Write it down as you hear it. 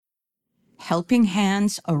helping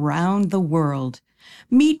hands around the world.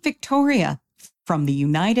 Meet Victoria from the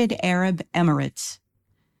United Arab Emirates.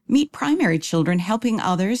 Meet primary children helping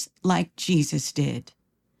others like Jesus did.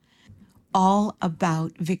 All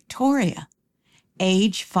about Victoria,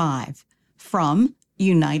 age 5, from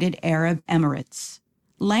United Arab Emirates.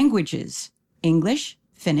 Languages: English,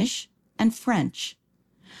 Finnish, and French.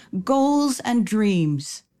 Goals and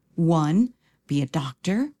dreams: 1, be a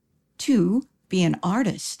doctor. 2, be an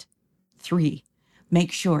artist. 3,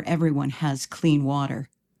 make sure everyone has clean water.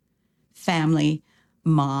 Family: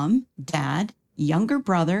 mom, dad, younger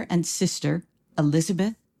brother and sister,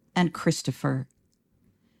 Elizabeth and Christopher.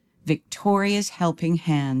 Victoria's helping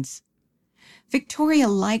hands. Victoria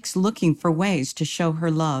likes looking for ways to show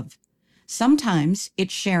her love. Sometimes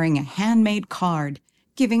it's sharing a handmade card,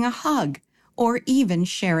 giving a hug, or even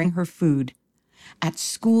sharing her food. At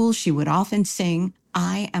school, she would often sing,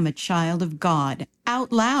 "I am a child of God,"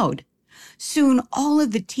 out loud. Soon, all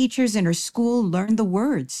of the teachers in her school learned the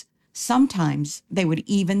words. Sometimes they would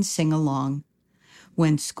even sing along.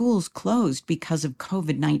 When schools closed because of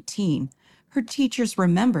COVID-19, her teachers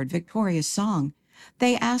remembered Victoria's song.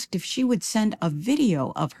 They asked if she would send a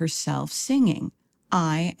video of herself singing,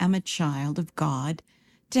 "I am a child of God,"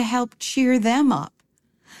 to help cheer them up.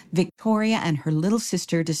 Victoria and her little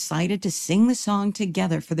sister decided to sing the song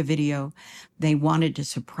together for the video. They wanted to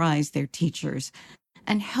surprise their teachers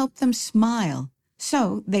and help them smile,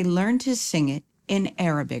 so they learned to sing it in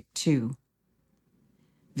Arabic too.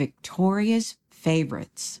 Victoria's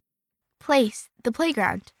favorites. Place, the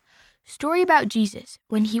playground. Story about Jesus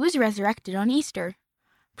when he was resurrected on Easter.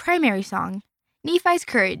 Primary song, Nephi's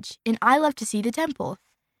courage, and I love to see the temple.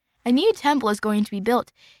 A new temple is going to be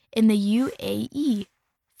built in the UAE.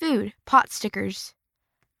 Food, pot stickers.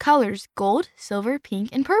 Colors, gold, silver, pink,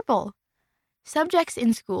 and purple. Subjects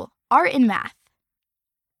in school, art and math.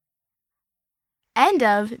 End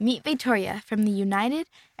of Meet Victoria from the United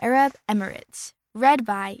Arab Emirates. Read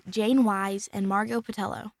by Jane Wise and Margot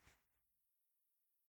Patello.